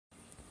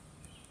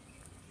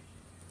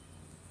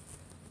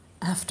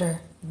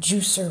after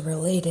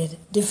juicer-related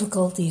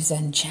difficulties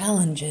and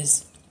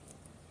challenges,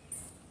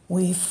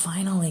 we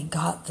finally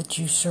got the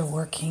juicer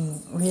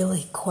working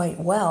really quite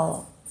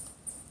well.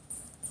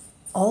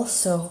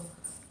 Also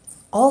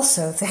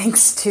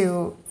thanks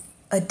to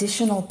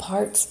additional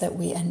parts that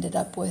we ended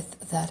up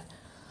with that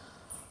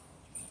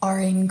are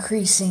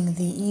increasing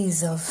the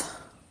ease of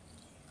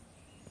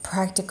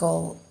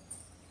practical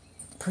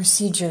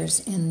procedures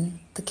in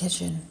the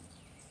kitchen.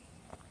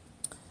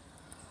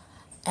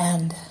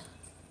 And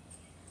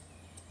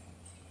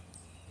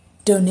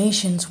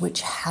donations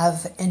which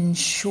have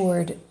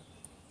ensured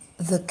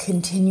the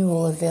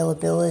continual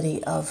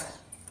availability of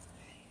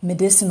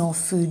medicinal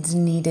foods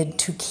needed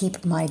to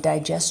keep my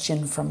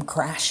digestion from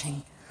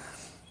crashing.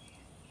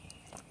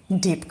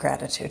 Deep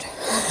gratitude.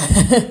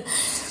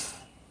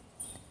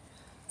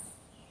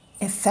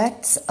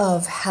 Effects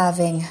of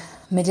having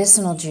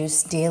medicinal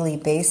juice daily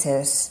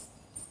basis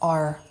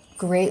are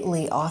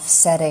greatly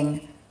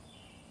offsetting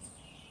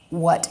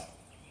what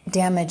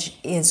damage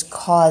is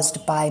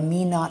caused by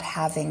me not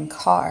having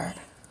car,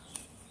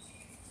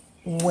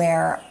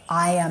 where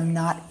I am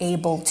not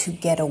able to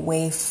get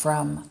away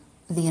from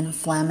the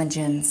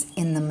inflammagens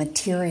in the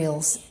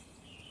materials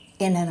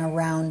in and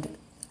around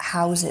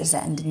houses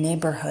and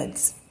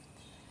neighborhoods.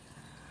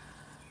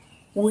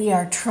 We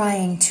are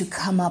trying to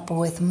come up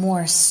with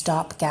more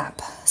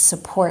stopgap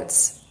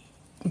supports,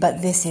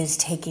 but this is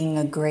taking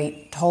a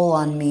great toll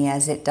on me,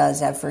 as it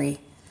does every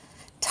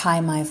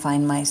time I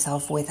find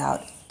myself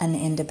without an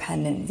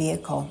independent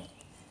vehicle,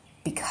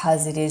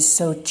 because it is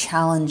so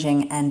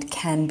challenging and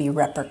can be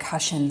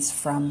repercussions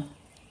from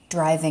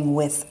driving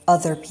with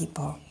other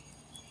people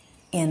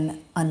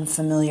in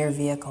unfamiliar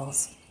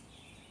vehicles.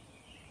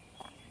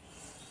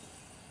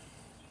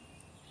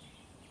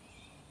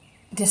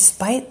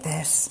 Despite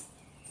this,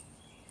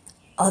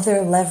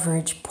 other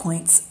leverage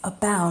points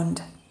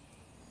abound.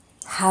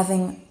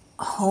 Having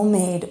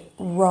homemade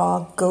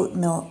raw goat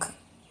milk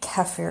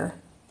kefir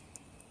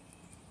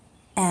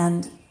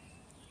and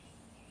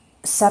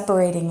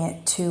separating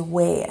it to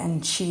whey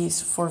and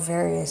cheese for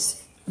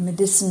various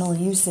medicinal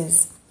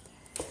uses.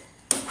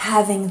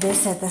 Having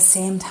this at the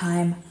same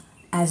time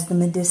as the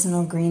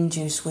medicinal green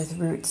juice with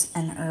roots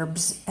and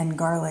herbs and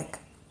garlic.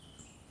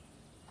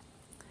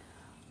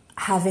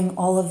 Having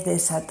all of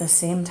this at the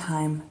same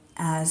time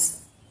as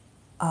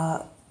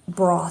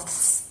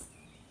broths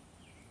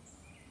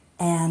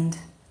and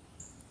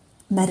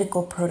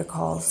medical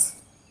protocols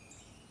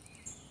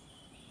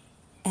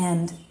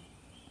and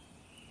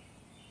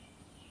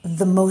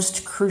the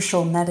most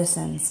crucial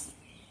medicines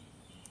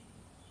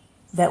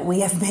that we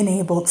have been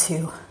able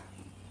to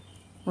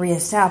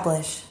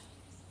reestablish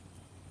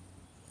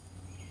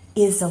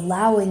is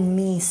allowing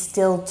me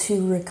still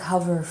to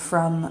recover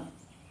from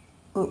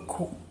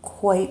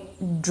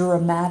quite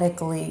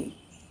dramatically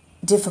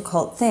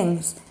difficult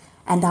things,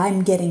 and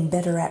I'm getting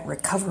better at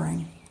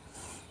recovering,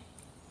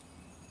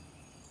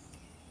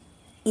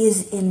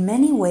 is in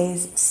many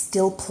ways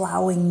still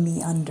plowing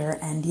me under,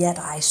 and yet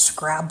I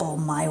scrabble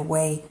my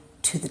way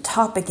to the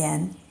top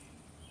again.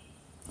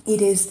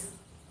 It is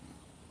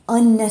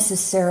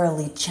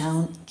unnecessarily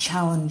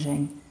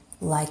challenging,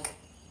 like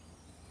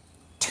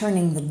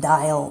turning the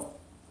dial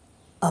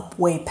up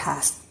way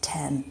past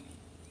 10.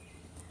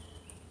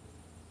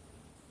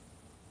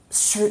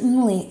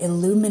 Certainly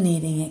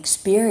illuminating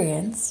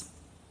experience,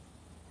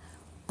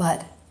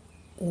 but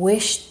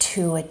wish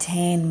to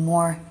attain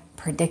more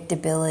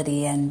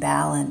predictability and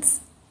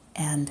balance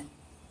and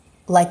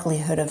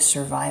likelihood of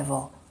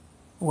survival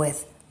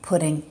with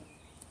putting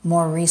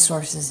more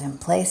resources in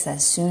place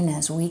as soon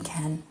as we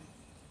can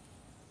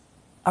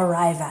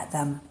arrive at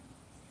them.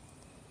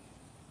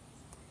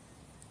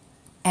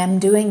 Am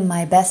doing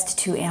my best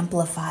to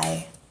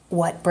amplify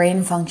what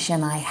brain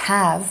function I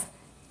have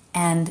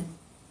and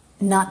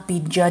not be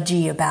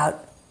judgy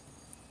about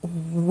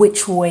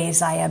which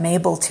ways I am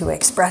able to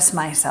express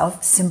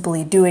myself,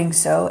 simply doing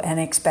so and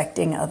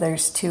expecting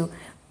others to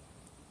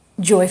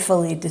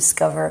joyfully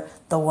discover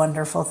the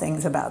wonderful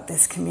things about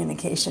this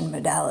communication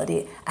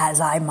modality, as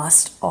I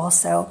must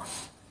also,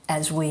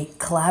 as we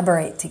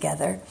collaborate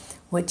together,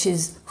 which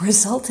is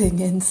resulting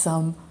in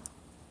some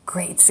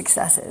great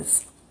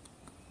successes.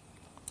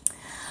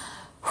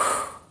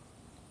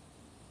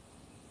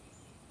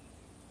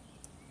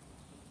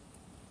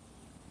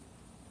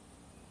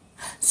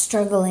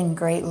 Struggling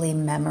greatly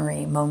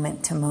memory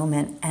moment to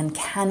moment and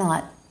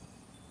cannot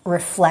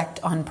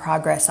reflect on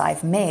progress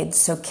I've made,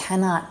 so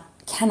cannot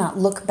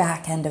look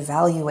back and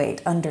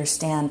evaluate,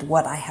 understand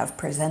what I have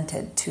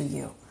presented to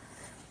you.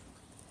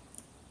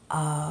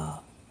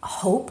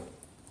 Hope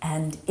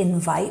and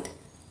invite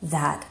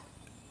that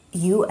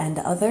you and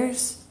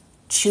others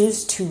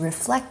choose to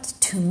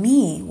reflect to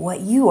me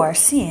what you are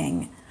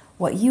seeing,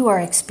 what you are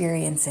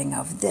experiencing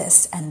of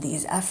this and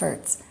these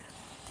efforts.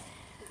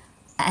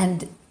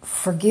 And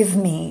forgive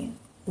me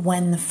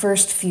when the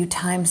first few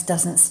times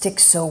doesn't stick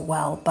so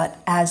well, but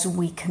as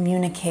we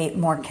communicate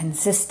more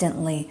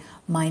consistently,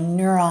 my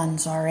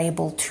neurons are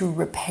able to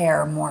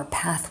repair more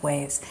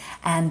pathways,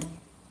 and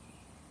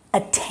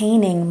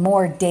attaining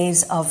more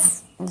days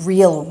of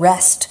real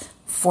rest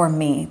for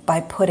me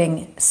by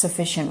putting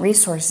sufficient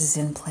resources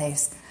in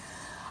place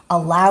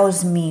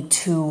allows me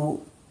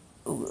to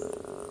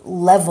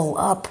level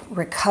up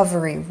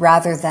recovery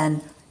rather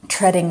than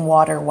treading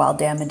water while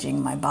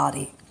damaging my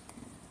body.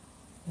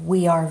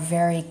 We are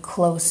very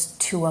close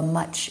to a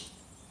much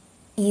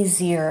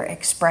easier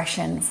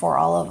expression for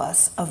all of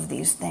us of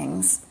these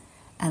things.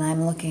 And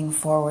I'm looking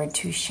forward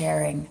to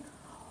sharing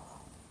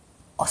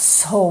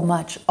so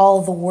much,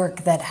 all the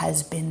work that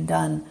has been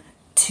done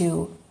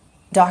to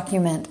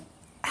document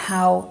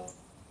how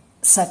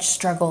such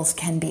struggles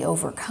can be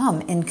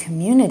overcome in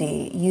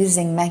community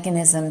using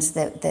mechanisms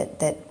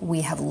that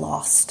we have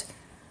lost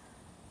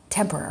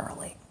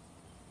temporarily.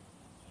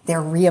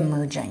 They're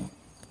reemerging.